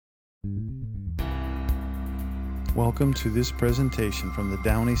Welcome to this presentation from the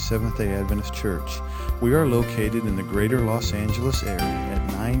Downey Seventh-day Adventist Church. We are located in the greater Los Angeles area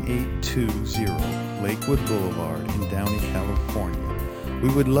at 9820 Lakewood Boulevard in Downey, California. We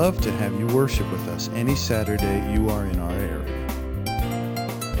would love to have you worship with us any Saturday you are in our area.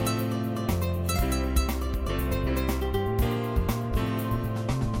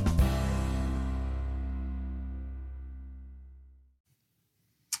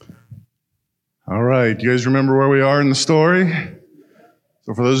 All right, do you guys remember where we are in the story?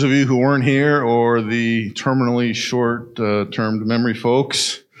 So for those of you who weren't here or the terminally short-termed memory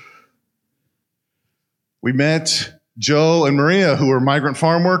folks, we met Joe and Maria, who were migrant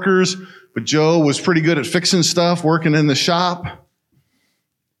farm workers, but Joe was pretty good at fixing stuff, working in the shop.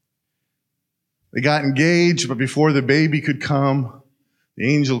 They got engaged, but before the baby could come, the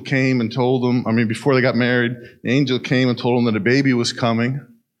angel came and told them, before they got married, the angel came and told them that a baby was coming.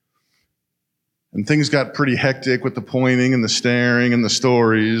 And things got pretty hectic with the pointing and the staring and the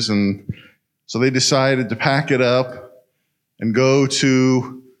stories. And so they decided to pack it up and go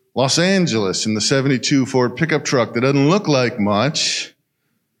to Los Angeles in the 72 Ford pickup truck that doesn't look like much,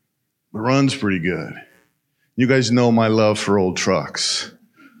 but runs pretty good. You guys know my love for old trucks.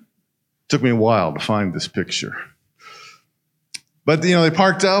 Took me a while to find this picture. But, they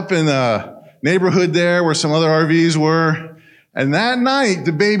parked up in a neighborhood there where some other RVs were. And that night,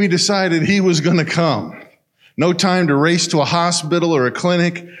 the baby decided he was going to come. No time to race to a hospital or a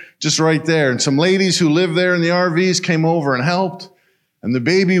clinic, just right there. And some ladies who lived there in the RVs came over and helped, and the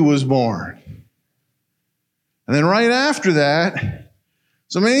baby was born. And then right after that,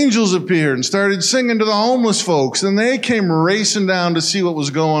 some angels appeared and started singing to the homeless folks. And they came racing down to see what was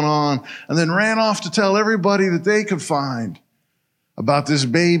going on, and then ran off to tell everybody that they could find about this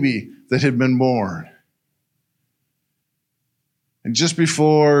baby that had been born. And just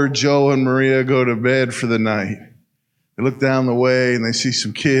before Joe and Maria go to bed for the night, they look down the way and they see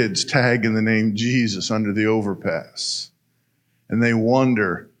some kids tagging the name Jesus under the overpass. And they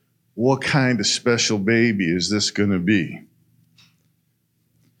wonder, what kind of special baby is this going to be?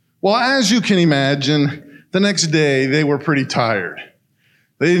 Well, as you can imagine, the next day they were pretty tired.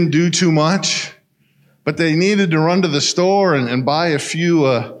 They didn't do too much, but they needed to run to the store and buy a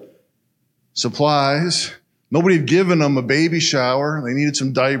few supplies. Nobody had given them a baby shower. They needed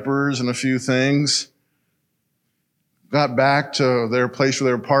some diapers and a few things. Got back to their place where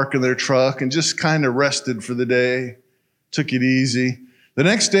they were parking their truck and just kind of rested for the day. Took it easy. The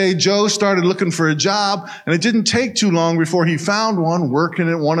next day, Joe started looking for a job, and it didn't take too long before he found one working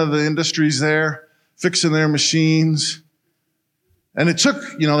at one of the industries there, fixing their machines. And it took,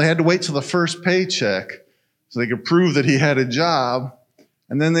 they had to wait till the first paycheck so they could prove that he had a job.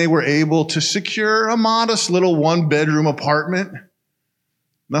 And then they were able to secure a modest little one-bedroom apartment.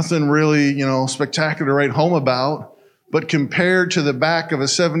 Nothing really, spectacular to write home about. But compared to the back of a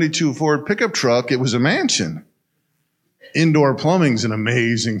 72 Ford pickup truck, it was a mansion. Indoor plumbing's an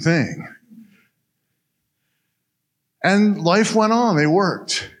amazing thing. And life went on. They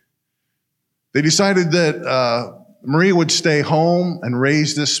worked. They decided that Maria would stay home and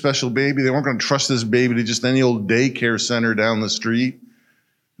raise this special baby. They weren't going to trust this baby to just any old daycare center down the street.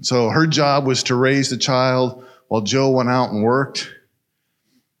 So her job was to raise the child while Joe went out and worked.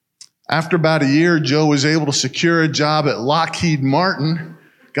 After about a year, Joe was able to secure a job at Lockheed Martin,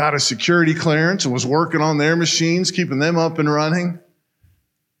 got a security clearance, and was working on their machines, keeping them up and running.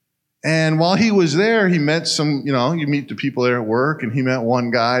 And while he was there, he met you meet the people there at work, and he met one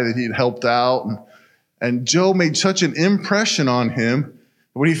guy that he'd helped out. And Joe made such an impression on him.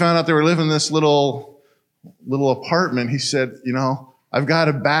 When he found out they were living in this little apartment, he said, I've got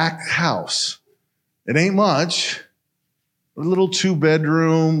a back house. It ain't much. A little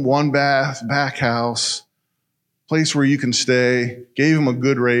 2-bedroom, 1-bath back house, place where you can stay. Gave him a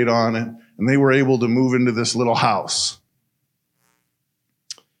good rate on it, and they were able to move into this little house.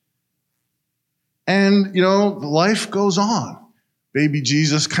 And, life goes on. Baby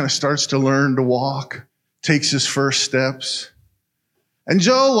Jesus kind of starts to learn to walk, takes his first steps. And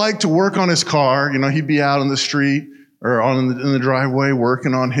Joe liked to work on his car. He'd be out on the street or in the driveway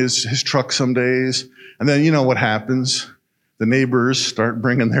working on his truck some days. And then you know what happens. The neighbors start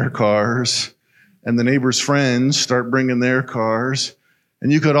bringing their cars, and the neighbors' friends start bringing their cars.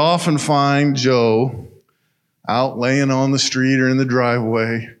 And you could often find Joe out laying on the street or in the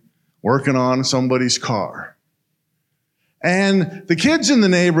driveway working on somebody's car. And the kids in the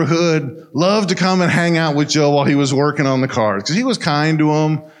neighborhood loved to come and hang out with Joe while he was working on the cars because he was kind to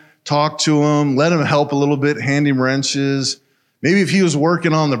them. Talk to him, let him help a little bit, hand him wrenches. Maybe if he was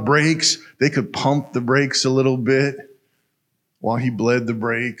working on the brakes, they could pump the brakes a little bit while he bled the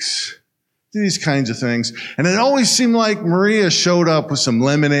brakes. These kinds of things. And it always seemed like Maria showed up with some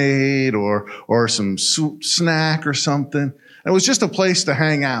lemonade or some snack or something. And it was just a place to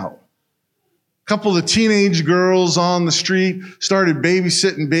hang out. A couple of teenage girls on the street started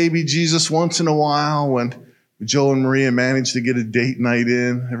babysitting baby Jesus once in a while when Joe and Maria managed to get a date night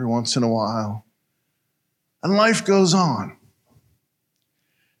in every once in a while. And life goes on.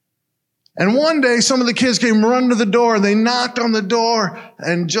 And one day, some of the kids came running to the door. They knocked on the door,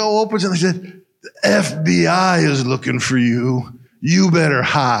 and Joe opens it and they said, "The FBI is looking for you. You better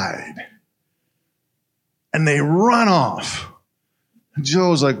hide." And they run off. And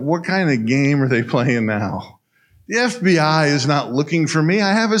Joe's like, what kind of game are they playing now? The FBI is not looking for me.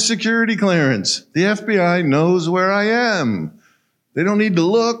 I have a security clearance. The FBI knows where I am. They don't need to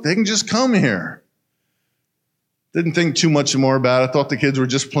look. They can just come here. Didn't think too much more about it. Thought the kids were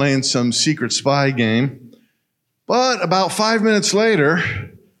just playing some secret spy game. But about 5 minutes later,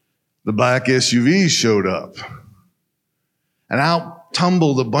 the black SUVs showed up. And out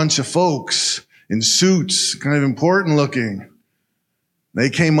tumbled a bunch of folks in suits, kind of important looking. They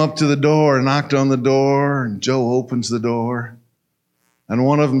came up to the door and knocked on the door, and Joe opens the door. And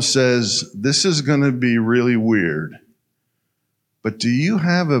one of them says, "This is going to be really weird, but do you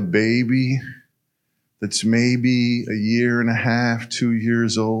have a baby that's maybe 1.5 years, 2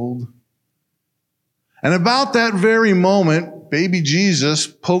 years old?" And about that very moment, baby Jesus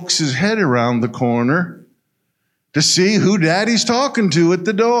pokes his head around the corner to see who Daddy's talking to at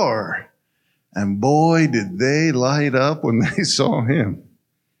the door. And boy, did they light up when they saw him.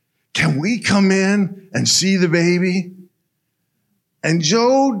 "Can we come in and see the baby?" And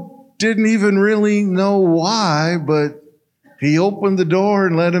Joe didn't even really know why, but he opened the door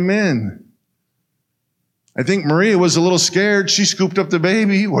and let him in. I think Maria was a little scared. She scooped up the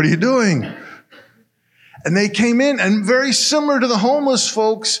baby. "What are you doing?" And they came in, and very similar to the homeless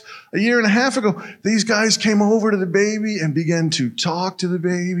folks 1.5 years ago, these guys came over to the baby and began to talk to the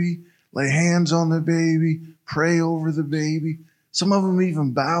baby, lay hands on the baby, pray over the baby. Some of them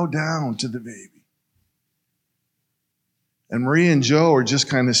even bow down to the baby. And Maria and Joe are just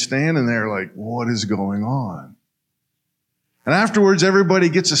kind of standing there like, what is going on? And afterwards, everybody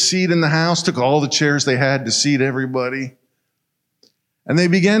gets a seat in the house, took all the chairs they had to seat everybody. And they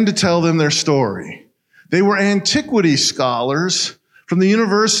began to tell them their story. They were antiquity scholars from the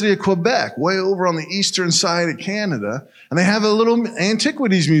University of Quebec, way over on the eastern side of Canada. And they have a little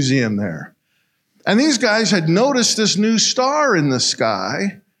antiquities museum there. And these guys had noticed this new star in the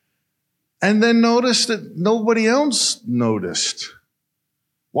sky and then noticed that nobody else noticed.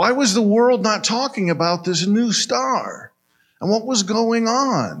 Why was the world not talking about this new star? And what was going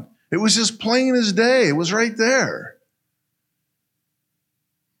on? It was as plain as day. It was right there.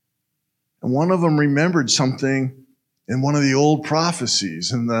 And one of them remembered something in one of the old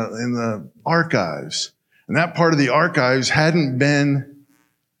prophecies in the archives. And that part of the archives hadn't been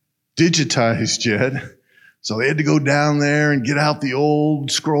digitized yet. So they had to go down there and get out the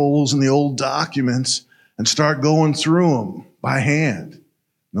old scrolls and the old documents and start going through them by hand.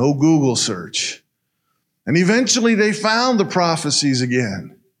 No Google search. And eventually they found the prophecies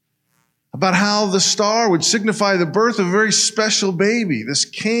again about how the star would signify the birth of a very special baby, this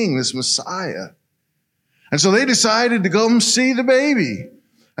king, this Messiah. And so they decided to go and see the baby.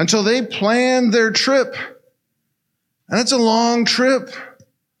 And so they planned their trip. And it's a long trip.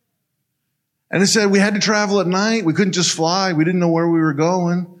 And it said we had to travel at night. We couldn't just fly. We didn't know where we were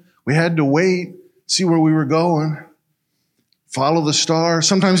going. We had to wait, see where we were going, follow the star.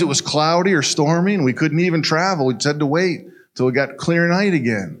 Sometimes it was cloudy or stormy, and we couldn't even travel. We just had to wait till it got clear night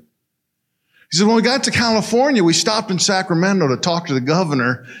again. He said, when we got to California, we stopped in Sacramento to talk to the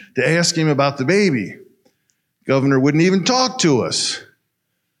governor to ask him about the baby. Governor wouldn't even talk to us.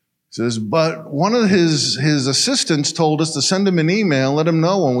 He says, but one of his assistants told us to send him an email, let him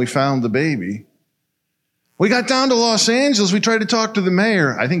know when we found the baby. We got down to Los Angeles. We tried to talk to the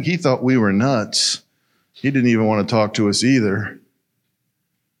mayor. I think he thought we were nuts. He didn't even want to talk to us either.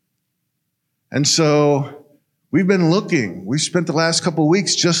 And so we've been looking. We spent the last couple of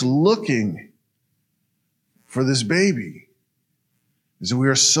weeks just looking for this baby. He said, we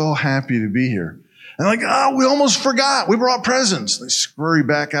are so happy to be here. And like, oh, we almost forgot. We brought presents. They scurry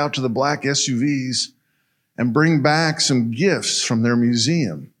back out to the black SUVs and bring back some gifts from their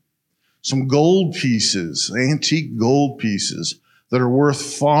museum. Some gold pieces, antique gold pieces that are worth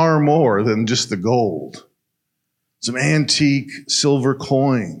far more than just the gold. Some antique silver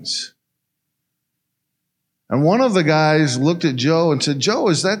coins. And one of the guys looked at Joe and said, Joe,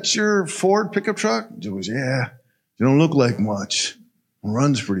 is that your Ford pickup truck? Joe goes, yeah. You don't look like much. It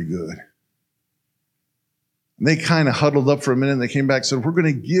runs pretty good. And they kind of huddled up for a minute and they came back and said, we're going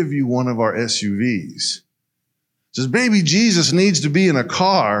to give you one of our SUVs. It says, baby Jesus needs to be in a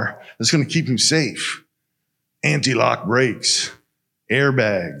car that's going to keep him safe. Anti-lock brakes,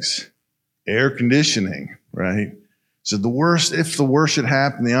 airbags, air conditioning, right? So if the worst should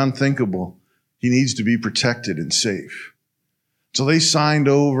happen, the unthinkable, he needs to be protected and safe. So they signed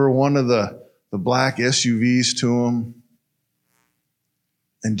over one of the black SUVs to him.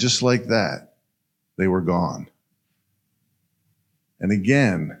 And just like that, they were gone. And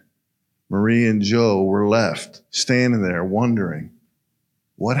again, Marie and Joe were left standing there wondering,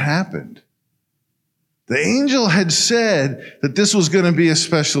 what happened? The angel had said that this was going to be a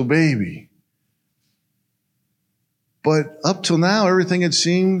special baby. But up till now, everything had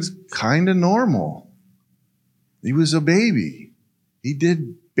seemed kind of normal. He was a baby. He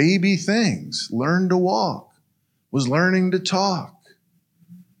did baby things, learned to walk, was learning to talk,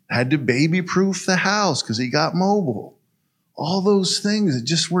 had to baby-proof the house because he got mobile. All those things that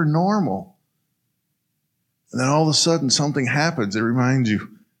just were normal. And then all of a sudden something happens that reminds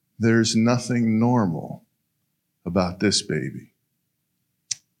you there's nothing normal about this baby.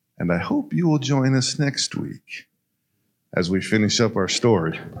 And I hope you will join us next week as we finish up our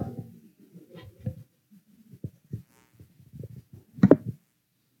story.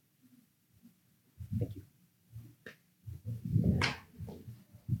 Thank you.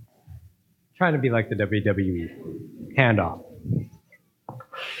 Trying to be like the WWE. Handoff.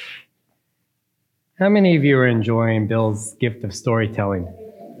 How many of you are enjoying Bill's gift of storytelling?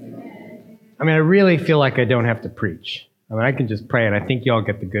 I mean, I really feel like I don't have to preach. I mean, I can just pray, and I think you all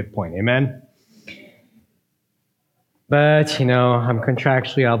get the good point. Amen? But, you know, I'm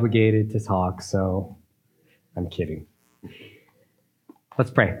contractually obligated to talk, so I'm kidding. Let's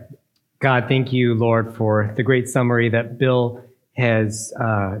pray. God, thank you, Lord, for the great summary that Bill has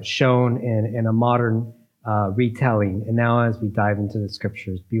shown in a modern retelling. And now as we dive into the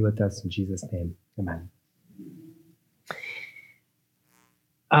scriptures, be with us in Jesus' name. Amen.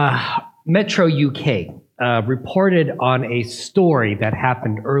 Metro UK reported on a story that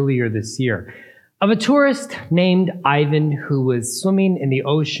happened earlier this year of a tourist named Ivan who was swimming in the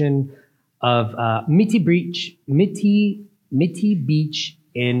ocean of Miti Beach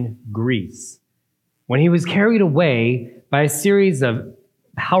in Greece when he was carried away by a series of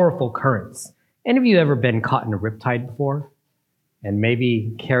powerful currents. Any of you ever been caught in a riptide before and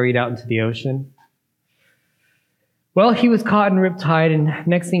maybe carried out into the ocean? Well, he was caught in riptide, and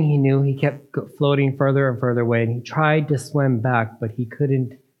next thing he knew, he kept floating further and further away, and he tried to swim back, but he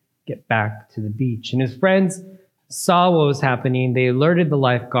couldn't get back to the beach. And his friends saw what was happening. They alerted the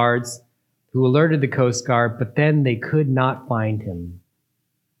lifeguards, who alerted the Coast Guard, but then they could not find him.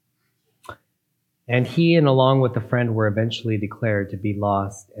 And he, and along with a friend, were eventually declared to be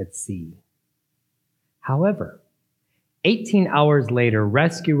lost at sea. However, 18 hours later,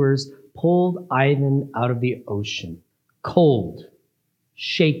 rescuers pulled Ivan out of the ocean, cold,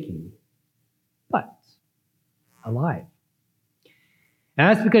 shaking, but alive. And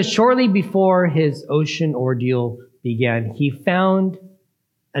that's because shortly before his ocean ordeal began, he found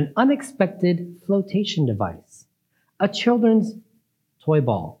an unexpected flotation device, a children's toy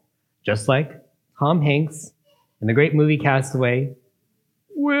ball, just like Tom Hanks in the great movie Castaway.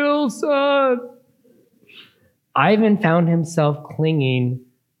 Wilson! Ivan found himself clinging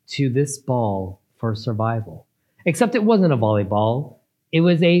to this ball for survival. Except it wasn't a volleyball. It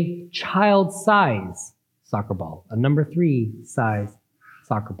was a child-size soccer ball, a number 3 size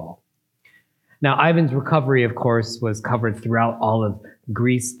soccer ball. Now, Ivan's recovery, of course, was covered throughout all of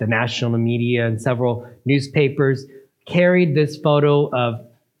Greece. The national media and several newspapers carried this photo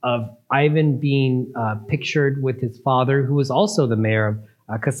of Ivan being pictured with his father, who was also the mayor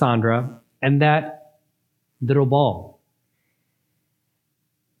of Cassandra, and that little ball.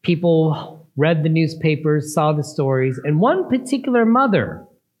 People read the newspapers, saw the stories, and one particular mother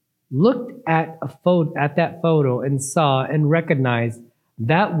looked at that photo and saw and recognized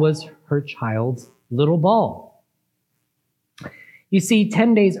that was her child's little ball. You see,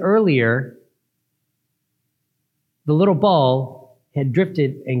 10 days earlier, the little ball had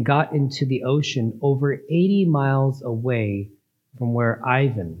drifted and got into the ocean over 80 miles away from where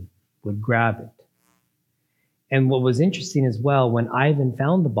Ivan would grab it. And what was interesting as well, when Ivan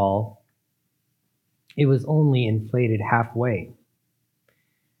found the ball, it was only inflated halfway.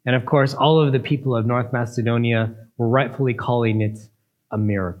 And of course, all of the people of North Macedonia were rightfully calling it a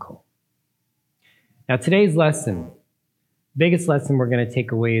miracle. Now, today's lesson, biggest lesson we're going to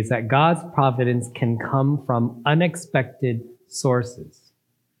take away is that God's providence can come from unexpected sources.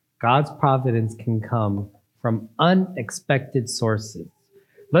 God's providence can come from unexpected sources.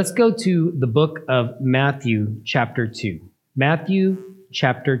 Let's go to the book of Matthew, chapter 2. Matthew,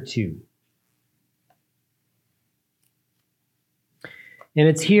 chapter 2. And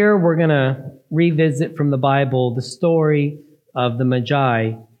it's here we're going to revisit from the Bible the story of the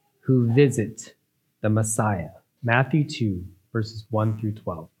Magi who visit the Messiah. Matthew 2, verses 1 through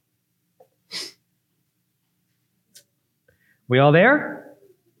 12. We all there?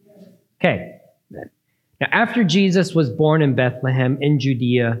 Okay. Now, after Jesus was born in Bethlehem in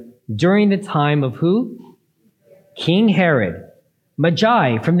Judea, during the time of who? King Herod,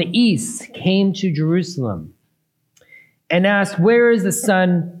 Magi from the east came to Jerusalem and asked, where is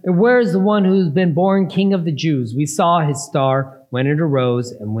the one who's been born King of the Jews? We saw his star when it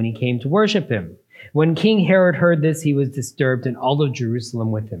arose and when he came to worship him. When King Herod heard this, he was disturbed, and all of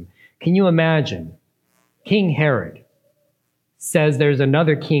Jerusalem with him. Can you imagine? King Herod says there's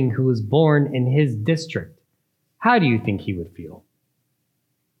another king who was born in his district. How do you think he would feel?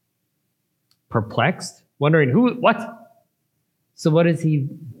 Perplexed? Wondering what? So what does he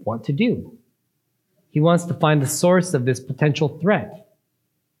want to do? He wants to find the source of this potential threat.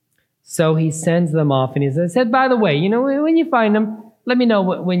 So he sends them off and he said, by the way, when you find them, let me know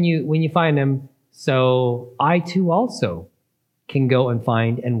when you find them, so I too also can go and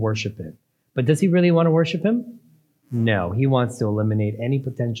find and worship him. But does he really want to worship him? No, he wants to eliminate any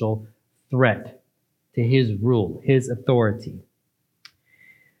potential threat to his rule, his authority.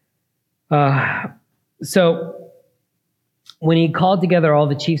 So when he called together all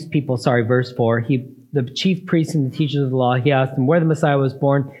the chief people, verse 4, the chief priests and the teachers of the law, he asked them where the Messiah was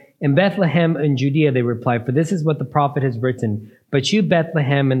born. In Bethlehem in Judea, they replied, for this is what the prophet has written. But you,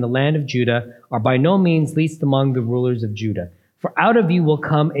 Bethlehem, in the land of Judah, are by no means least among the rulers of Judah. For out of you will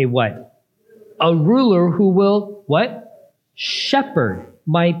come a what? A ruler who will, what? Shepherd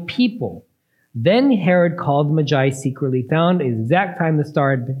my people. Then Herod called the Magi secretly, found the exact time the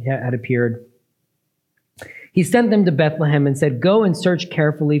star had appeared. He sent them to Bethlehem and said, go and search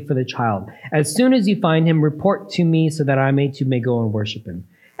carefully for the child. As soon as you find him, report to me so that I too may go and worship him.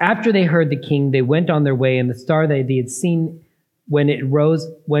 After they heard the king, they went on their way, and the star that they had seen when it rose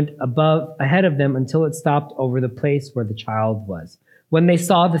went ahead of them until it stopped over the place where the child was. When they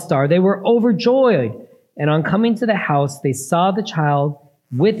saw the star, they were overjoyed. And on coming to the house, they saw the child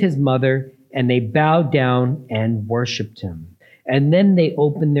with his mother, and they bowed down and worshiped him. And then they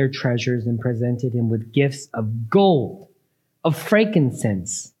opened their treasures and presented him with gifts of gold, of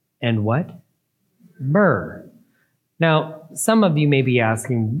frankincense, and what? Myrrh. Now, some of you may be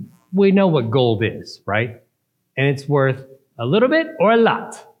asking, we know what gold is, right? And it's worth a little bit or a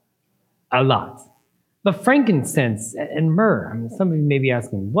lot? A lot. But frankincense and myrrh, some of you may be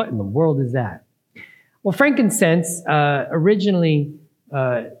asking, what in the world is that? Well, frankincense, originally,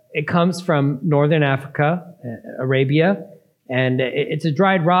 it comes from northern Africa, Arabia, and it's a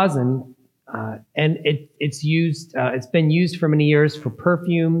dried rosin, and it's been used for many years for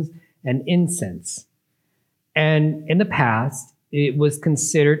perfumes and incense. And in the past, it was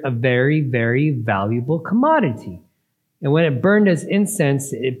considered a very, very valuable commodity. And when it burned as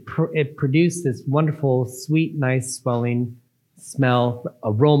incense, it produced this wonderful, sweet, nice, swelling smell,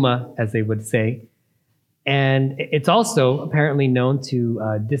 aroma, as they would say. And it's also apparently known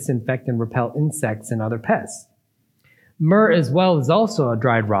to disinfect and repel insects and other pests. Myrrh as well is also a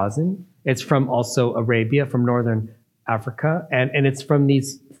dried rosin. It's from also Arabia, from northern Africa, and it's from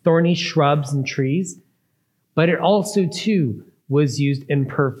these thorny shrubs and trees. But it also, too, was used in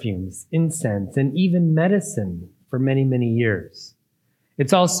perfumes, incense, and even medicine for many, many years.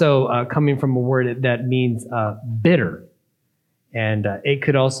 It's also coming from a word that means bitter. And it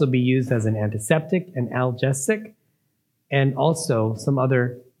could also be used as an antiseptic, an analgesic, and also some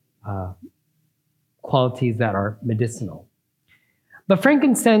other qualities that are medicinal. But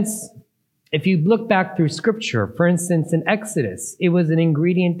frankincense, if you look back through scripture, for instance, in Exodus, it was an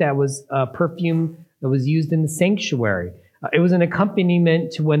ingredient that was perfume that was used in the sanctuary. It was an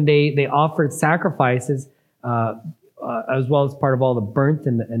accompaniment to when they offered sacrifices, as well as part of all the burnt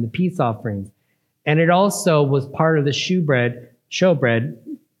and the peace offerings. And it also was part of the showbread,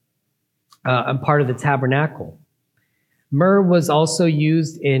 and part of the tabernacle. Myrrh was also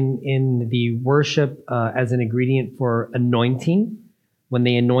used in the worship as an ingredient for anointing, when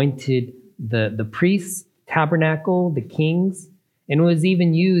they anointed the priests, tabernacle, the kings, and it was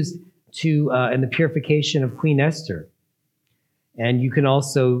even used in the purification of Queen Esther. And you can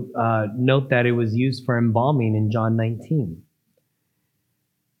also note that it was used for embalming in John 19.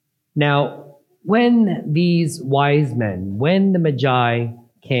 Now, when these wise men, when the Magi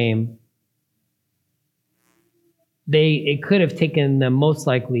came, it could have taken them most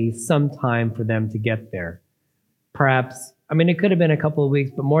likely some time for them to get there. Perhaps I mean, it could have been a couple of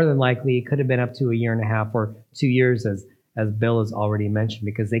weeks, but more than likely, it could have been up to a year and a half or 2 years, as Bill has already mentioned,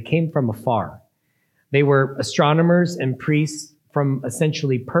 because they came from afar. They were astronomers and priests from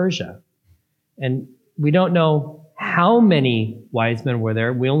essentially Persia. And we don't know how many wise men were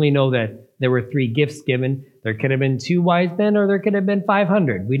there. We only know that there were 3 gifts given. There could have been 2 wise men, or there could have been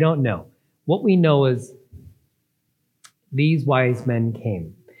 500. We don't know. What we know is these wise men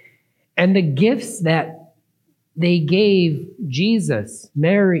came. And the gifts that they gave Jesus,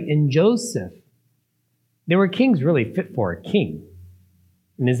 Mary, and Joseph, they were kings really fit for a king.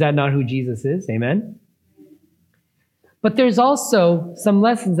 And is that not who Jesus is? Amen? But there's also some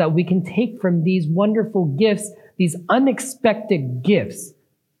lessons that we can take from these wonderful gifts, these unexpected gifts.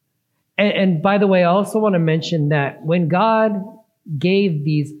 And by the way, I also want to mention that when God gave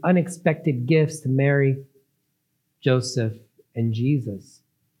these unexpected gifts to Mary, Joseph, and Jesus,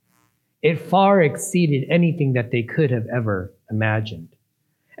 it far exceeded anything that they could have ever imagined.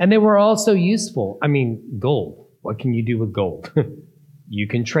 And they were also useful. I mean, gold. What can you do with gold? You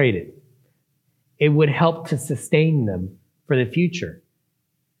can trade it. It would help to sustain them for the future.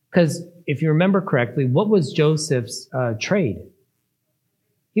 Because if you remember correctly, what was Joseph's trade?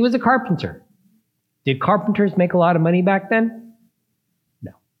 He was a carpenter. Did carpenters make a lot of money back then?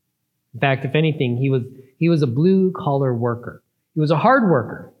 No. In fact, if anything, he was a blue-collar worker. He was a hard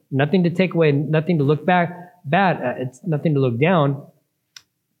worker. Nothing to take away, nothing to look bad. It's nothing to look down.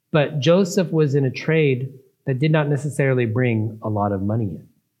 But Joseph was in a trade that did not necessarily bring a lot of money in.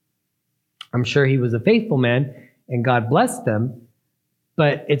 I'm sure he was a faithful man, and God blessed them.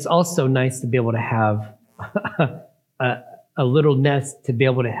 But it's also nice to be able to have a little nest to be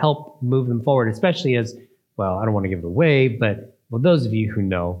able to help move them forward, especially as, well, I don't want to give it away, but well, those of you who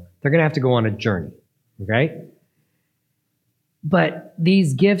know, they're going to have to go on a journey, right? But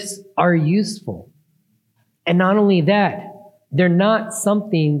these gifts are useful. And not only that, they're not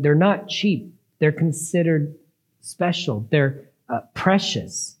cheap. They're considered special. They're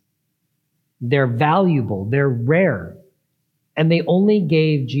precious. They're valuable. They're rare. And they only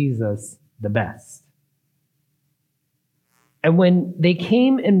gave Jesus the best. And when they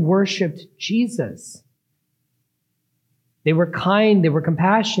came and worshiped Jesus, they were kind, they were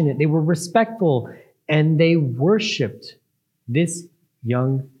compassionate, they were respectful, and they worshiped this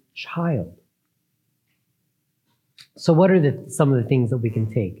young child. So what are some of the things that we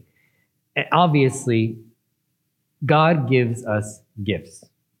can take? And obviously, God gives us gifts.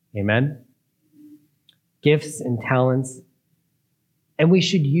 Amen? Gifts and talents. And we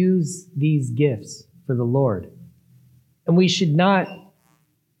should use these gifts for the Lord. And we should not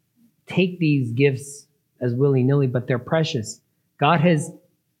take these gifts as willy-nilly, but they're precious. God has,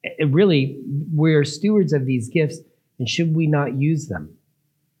 we're stewards of these gifts, and should we not use them?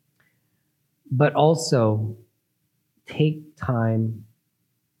 But also take time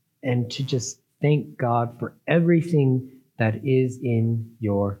and to just thank God for everything that is in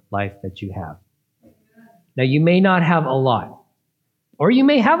your life that you have. Now, you may not have a lot, or you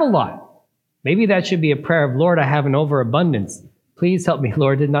may have a lot. Maybe that should be a prayer of, Lord, I have an overabundance. Please help me,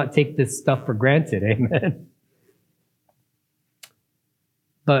 Lord, to not take this stuff for granted. Amen.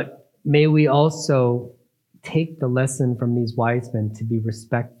 But may we also take the lesson from these wise men to be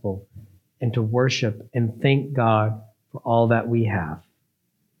respectful and to worship and thank God for all that we have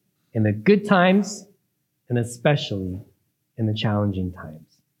in the good times and especially in the challenging times.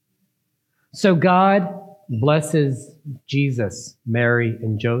 So God blesses Jesus, Mary,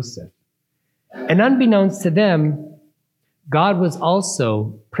 and Joseph. And unbeknownst to them, God was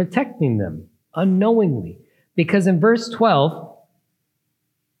also protecting them unknowingly. Because in verse 12,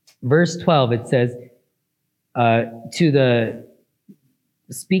 it says,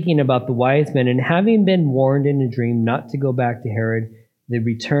 speaking about the wise men, and having been warned in a dream not to go back to Herod, they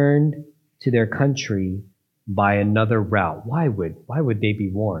returned to their country by another route. Why would they be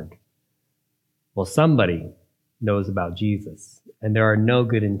warned? Well, somebody knows about Jesus, and there are no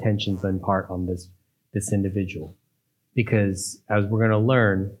good intentions in part on this individual. Because as we're going to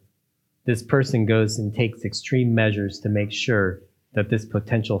learn, this person goes and takes extreme measures to make sure that this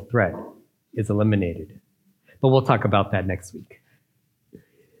potential threat is eliminated. But we'll talk about that next week.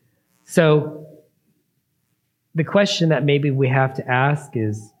 So the question that maybe we have to ask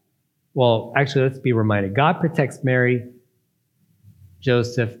is, well, actually, let's be reminded. God protects Mary,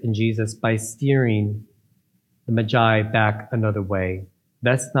 Joseph, and Jesus by steering the Magi back another way,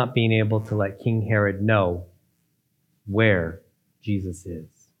 thus not being able to let King Herod know where Jesus is.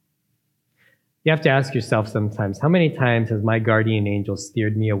 You have to ask yourself sometimes, how many times has my guardian angel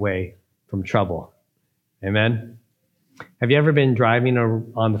steered me away from trouble? Amen? Have you ever been driving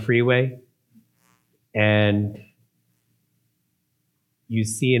on the freeway and you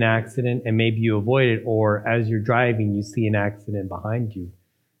see an accident and maybe you avoid it, or as you're driving, you see an accident behind you.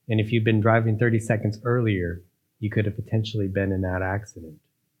 And if you've been driving 30 seconds earlier, you could have potentially been in that accident.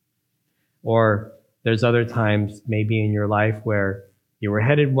 Or there's other times maybe in your life where you were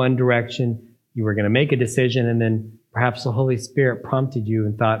headed one direction, you were going to make a decision, and then perhaps the Holy Spirit prompted you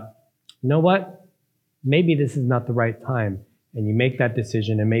and thought, you know what? Maybe this is not the right time. And you make that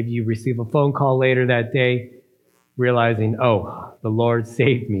decision, and maybe you receive a phone call later that day realizing, oh, the Lord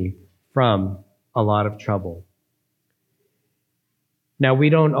saved me from a lot of trouble. Now, we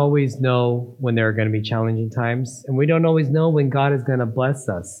don't always know when there are going to be challenging times, and we don't always know when God is going to bless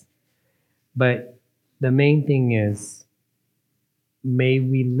us. But the main thing is, may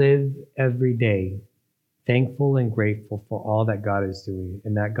we live every day thankful and grateful for all that God is doing,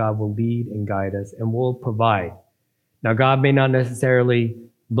 and that God will lead and guide us and will provide. Now, God may not necessarily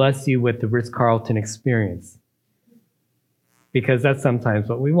bless you with the Ritz-Carlton experience, because that's sometimes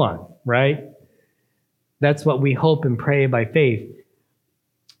what we want, right? That's what we hope and pray by faith.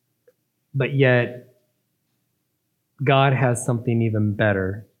 But yet, God has something even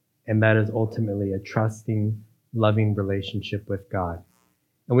better, and that is ultimately a trusting, loving relationship with God.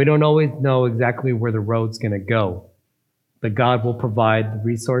 And we don't always know exactly where the road's going to go, but God will provide the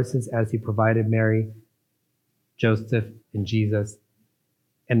resources as he provided Mary, Joseph, and Jesus,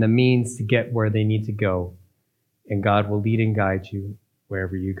 and the means to get where they need to go. And God will lead and guide you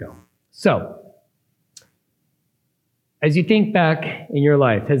wherever you go. So, as you think back in your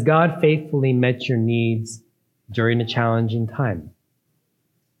life, has God faithfully met your needs during a challenging time?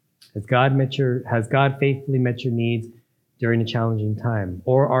 Has God faithfully met your needs during a challenging time?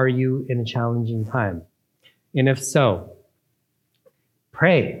 Or are you in a challenging time? And if so,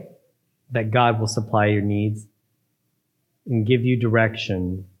 pray that God will supply your needs and give you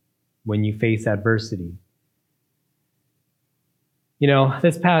direction when you face adversity. You know,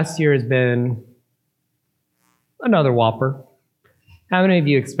 this past year has been another whopper. How many of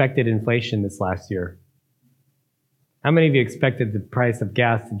you expected inflation this last year? How many of you expected the price of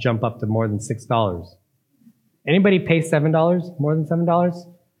gas to jump up to more than $6? Anybody pay $7? More than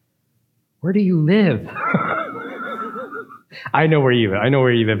 $7? Where do you live? I know where you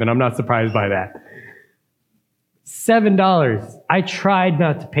live, and I'm not surprised by that. $7. I tried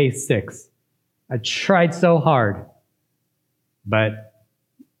not to pay $6. I tried so hard, but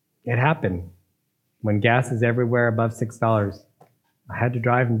it happened. When gas is everywhere above $6, I had to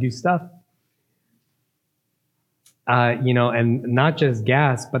drive and do stuff. And not just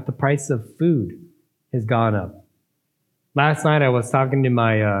gas, but the price of food has gone up. Last night I was talking to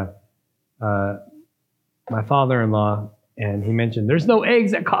my father-in-law, and he mentioned there's no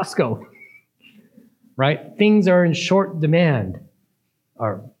eggs at Costco, right? Things are in short demand,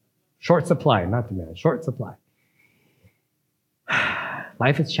 or short supply, not demand, short supply.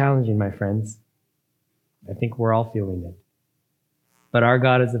 Life is challenging, my friends. I think we're all feeling it. But our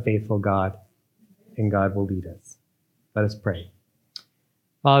God is a faithful God, and God will lead us. Let us pray.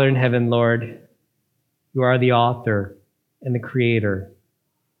 Father in heaven, Lord, you are the author and the creator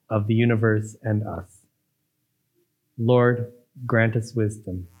of the universe and us. Lord, grant us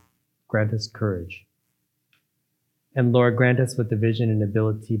wisdom, grant us courage. And Lord, grant us with the vision and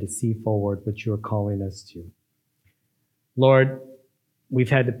ability to see forward what you are calling us to. Lord, we've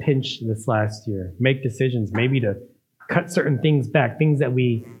had to pinch this last year, make decisions, maybe to cut certain things back, things that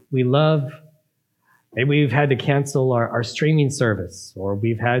we love. Maybe we've had to cancel our streaming service, or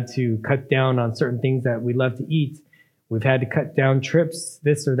we've had to cut down on certain things that we love to eat. We've had to cut down trips,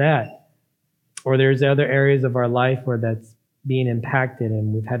 this or that. Or there's other areas of our life where that's being impacted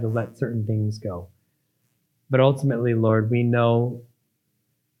and we've had to let certain things go. But ultimately, Lord, we know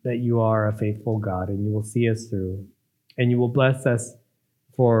that you are a faithful God and you will see us through and you will bless us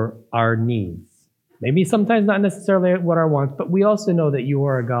for our needs. Maybe sometimes not necessarily what our wants, but we also know that you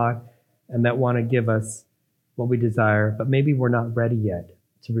are a God and that want to give us what we desire, but maybe we're not ready yet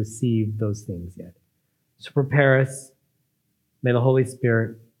to receive those things yet. So prepare us. May the Holy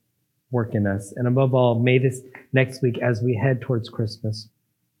Spirit work in us. And above all, may this next week, as we head towards Christmas,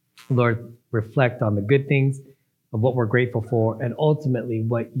 Lord, reflect on the good things of what we're grateful for and ultimately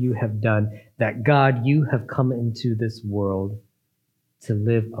what you have done, that God, you have come into this world to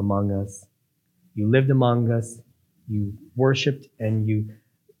live among us. You lived among us, you worshiped, and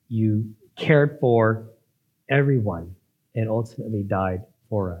you cared for everyone and ultimately died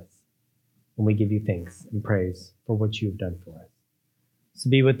for us. And we give you thanks and praise for what you have done for us. So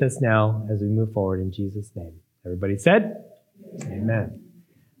be with us now as we move forward in Jesus' name. Everybody said? Amen.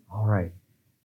 All right.